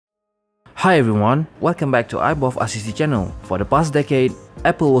Hi everyone, welcome back to iBof RCC channel. For the past decade,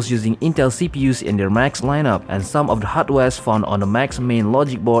 Apple was using Intel CPUs in their Mac's lineup, and some of the hardwares found on the Mac's main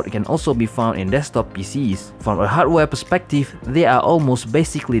logic board can also be found in desktop PCs. From a hardware perspective, they are almost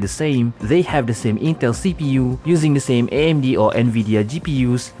basically the same. They have the same Intel CPU, using the same AMD or NVIDIA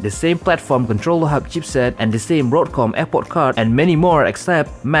GPUs, the same platform controller hub chipset, and the same Broadcom airport card, and many more,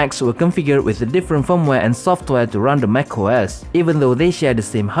 except Macs were configured with a different firmware and software to run the macOS. Even though they share the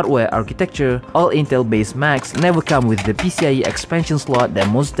same hardware architecture, all Intel-based Macs never come with the PCIe expansion slot that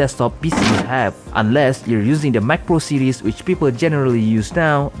most desktop PCs have, unless you're using the Mac Pro series, which people generally use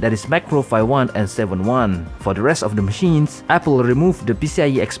now, that is Mac Pro 5.1 and 7.1. For the rest of the machines, Apple removed the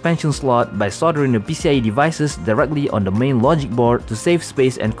PCIe expansion slot by soldering the PCIe devices directly on the main logic board to save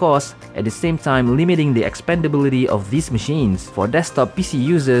space and cost, at the same time limiting the expandability of these machines. For desktop PC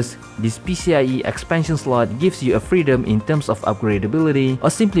users, this PCIe expansion slot gives you a freedom in terms of upgradability, or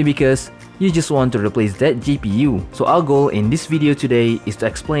simply because you just want to replace that GPU. So our goal in this video today is to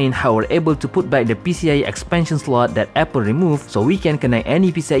explain how we're able to put back the PCIe expansion slot that Apple removed so we can connect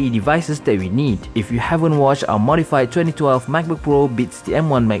any PCIe devices that we need. If you haven't watched our modified 2012 MacBook Pro beats the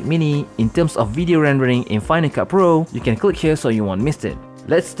M1 Mac Mini in terms of video rendering in Final Cut Pro, you can click here so you won't miss it.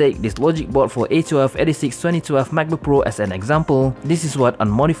 Let's take this logic board for A1286 2012 MacBook Pro as an example. This is what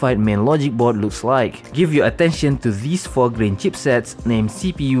unmodified main logic board looks like. Give your attention to these 4 green chipsets named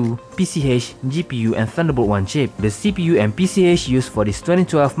CPU, PCH, GPU, and Thunderbolt 1 chip. The CPU and PCH used for this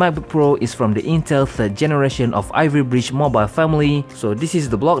 2012 MacBook Pro is from the Intel 3rd generation of Ivy Bridge mobile family. So this is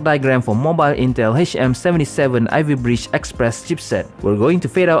the block diagram for mobile Intel HM77 Ivy Bridge Express chipset. We're going to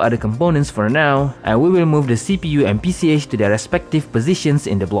fade out other components for now, and we will move the CPU and PCH to their respective positions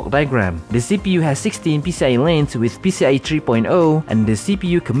in the block diagram. The CPU has 16 PCIe lanes with PCIe 3.0, and the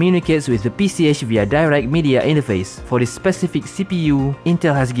CPU communicates with the PCH via direct media interface. For this specific CPU,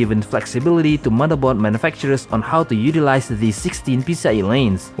 Intel has given flexibility to motherboard manufacturers on how to utilize these 16 PCIe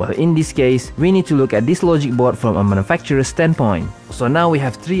lanes. Well, in this case, we need to look at this logic board from a manufacturer's standpoint. So now we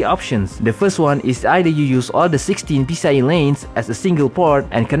have 3 options. The first one is either you use all the 16 PCIe lanes as a single port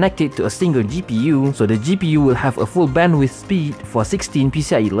and connect it to a single GPU, so the GPU will have a full bandwidth speed for 16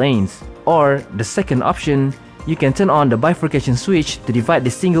 PCIe lanes. Or the second option, you can turn on the bifurcation switch to divide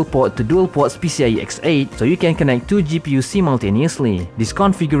the single port to dual ports PCIe X8 so you can connect 2 GPUs simultaneously. This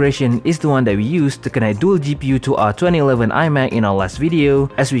configuration is the one that we used to connect dual GPU to our 2011 iMac in our last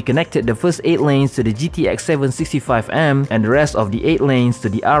video, as we connected the first 8 lanes to the GT750M and the rest of the 8 lanes to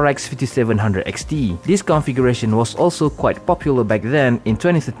the RX 5700 XT. This configuration was also quite popular back then in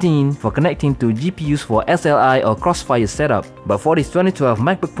 2013 for connecting 2 GPUs for SLI or Crossfire setup. But for this 2012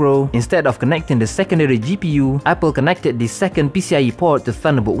 MacBook Pro, instead of connecting the secondary GPU, Apple connected the second PCIe port to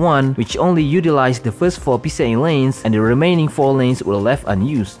Thunderbolt 1, which only utilized the first 4 PCIe lanes, and the remaining 4 lanes were left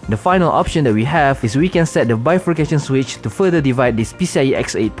unused. The final option that we have is we can set the bifurcation switch to further divide this PCIe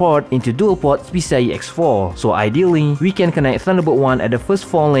X8 port into dual ports PCIe X4. So ideally, we can connect Thunderbolt 1 at the first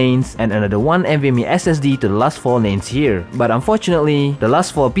 4 lanes and another 1 NVMe SSD to the last 4 lanes here. But unfortunately, the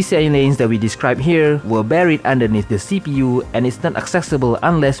last 4 PCIe lanes that we described here were buried underneath the CPU, and it's not accessible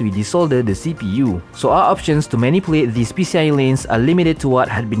unless we desolder the CPU. So our options to manipulate these PCIe lanes are limited to what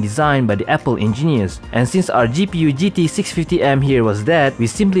had been designed by the Apple engineers. And since our GPU GT650M here was dead, we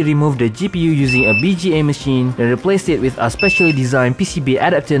simply removed the GPU using a BGA machine and replaced it with a specially designed PCB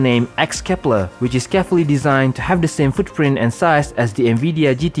adapter named X-Kepler, which is carefully designed to have the same footprint and size as the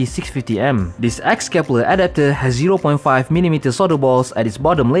NVIDIA GT650M. This X-Kepler adapter has 0.5mm solder balls at its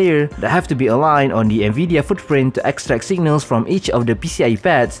bottom layer that have to be aligned on the NVIDIA footprint to extract signals from each of the PCIe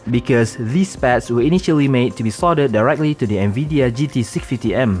pads, because these pads were initially made to be soldered directly to the NVIDIA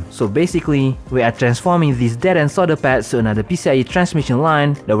GT650M. So basically, we are transforming these dead-end solder pads to another PCIe transmission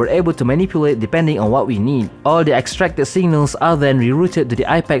line that we're able to manipulate depending on what we need. All the extracted signals are then rerouted to the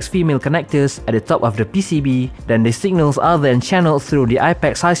IPAX female connectors at the top of the PCB. Then the signals are then channeled through the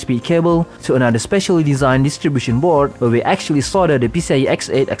IPAX high-speed cable to another specially designed distribution board where we actually solder the PCIe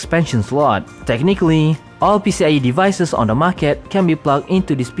X8 expansion slot. Technically, all PCIe devices on the market can be plugged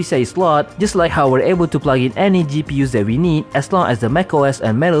into this PCIe slot, just like how we're able to plug in any GPUs that we need as long as the macOS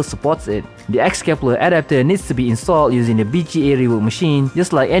and Metal supports it. The X-Kepler adapter needs to be installed using the BGA rework machine,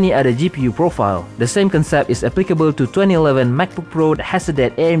 just like any other GPU profile. The same concept is applicable to 2011 MacBook Pro that has a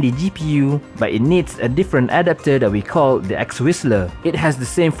dead AMD GPU, but it needs a different adapter that we call the X-Whistler. It has the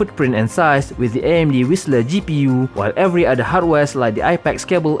same footprint and size with the AMD Whistler GPU, while every other hardware like the IPAX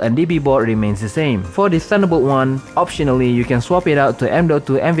cable and DB board remains the same. For this Thunderbolt 1. Optionally, you can swap it out to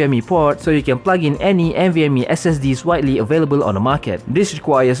M.2 NVMe port so you can plug in any NVMe SSDs widely available on the market. This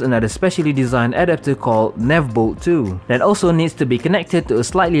requires another specially designed adapter called Thunderbolt 2 that also needs to be connected to a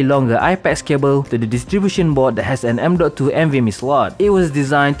slightly longer IPEX cable to the distribution board that has an M.2 NVMe slot. It was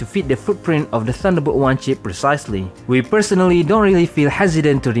designed to fit the footprint of the Thunderbolt 1 chip precisely. We personally don't really feel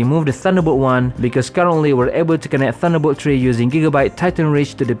hesitant to remove the Thunderbolt 1 because currently we're able to connect Thunderbolt 3 using Gigabyte Titan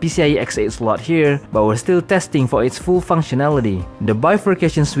Reach to the PCIe X8 slot here, but we're still testing for its full functionality. The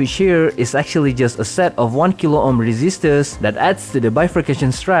bifurcation switch here is actually just a set of 1 kilo ohm resistors that adds to the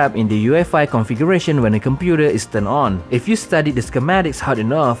bifurcation strap in the UEFI configuration when the computer is turned on. If you studied the schematics hard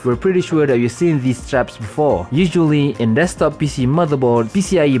enough, we're pretty sure that you've seen these straps before. Usually, in desktop PC motherboard,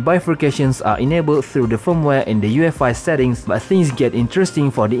 PCIe bifurcations are enabled through the firmware in the UEFI settings, but things get interesting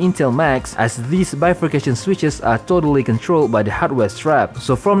for the Intel Macs as these bifurcation switches are totally controlled by the hardware strap.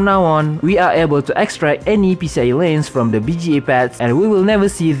 So from now on, we are able to extract any PCIe lanes from the BGA pads and we will never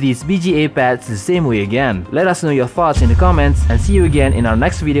see these BGA pads the same way again. Let us know your thoughts in the comments and see you again in our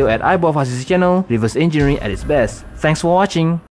next video at iBof Assisi channel, reverse engineering at its best. Thanks for watching.